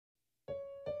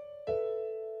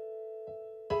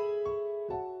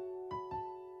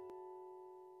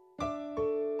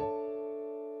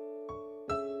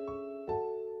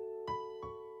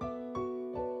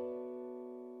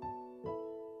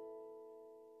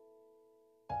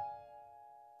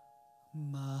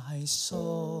My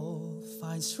soul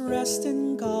finds rest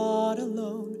in God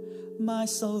alone. My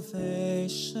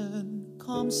salvation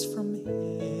comes from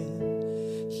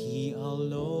Him. He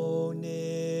alone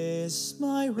is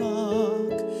my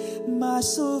rock, my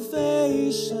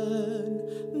salvation,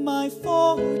 my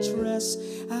fortress.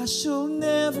 I shall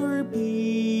never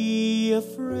be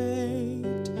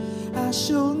afraid. I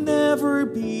shall never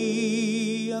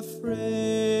be afraid.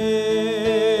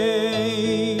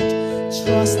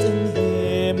 Trust in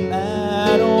Him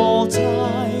at all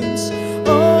times,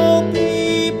 O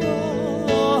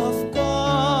people of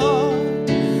God.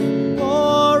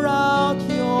 Pour out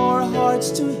your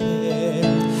hearts to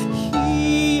Him.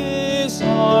 He is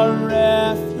our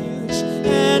refuge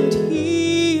and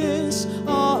He is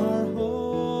our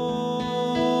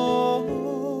hope.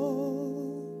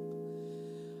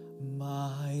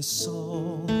 My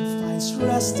soul finds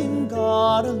rest in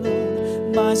God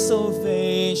alone. My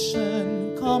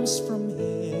salvation comes from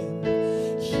Him.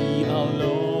 He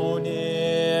alone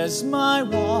is my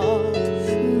rock,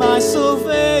 my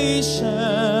salvation,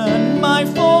 my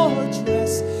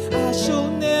fortress. I shall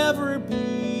never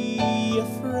be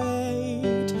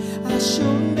afraid. I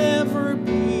shall never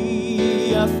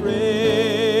be afraid.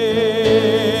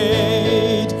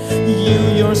 You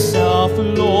yourself,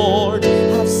 Lord,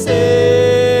 have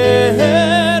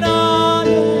said, I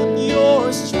am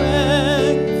your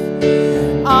strength.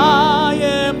 I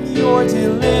am your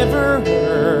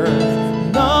deliverer,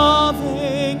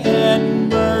 loving and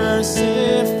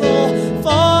merciful,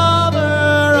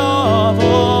 Father of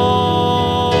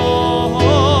all.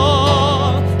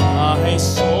 My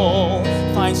soul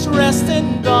finds rest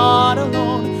in God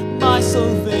alone. My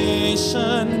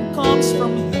salvation comes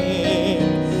from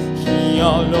Him. He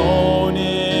alone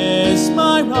is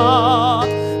my rock,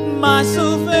 my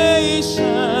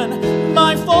salvation,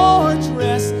 my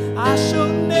fortress. I shall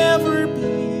never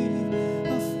be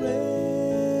afraid.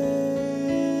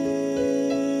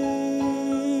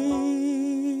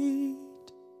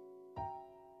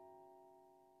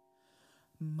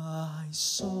 My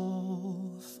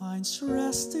soul finds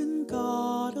rest in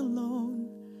God alone.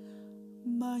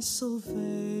 My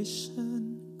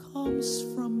salvation comes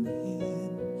from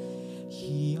Him.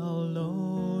 He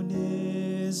alone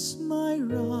is my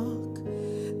rock,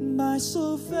 my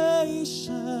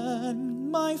salvation,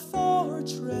 my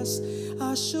fortress.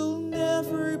 I shall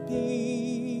never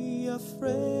be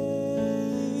afraid.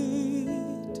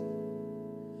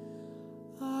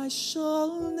 I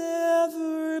shall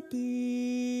never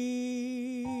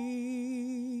be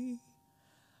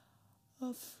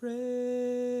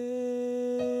afraid.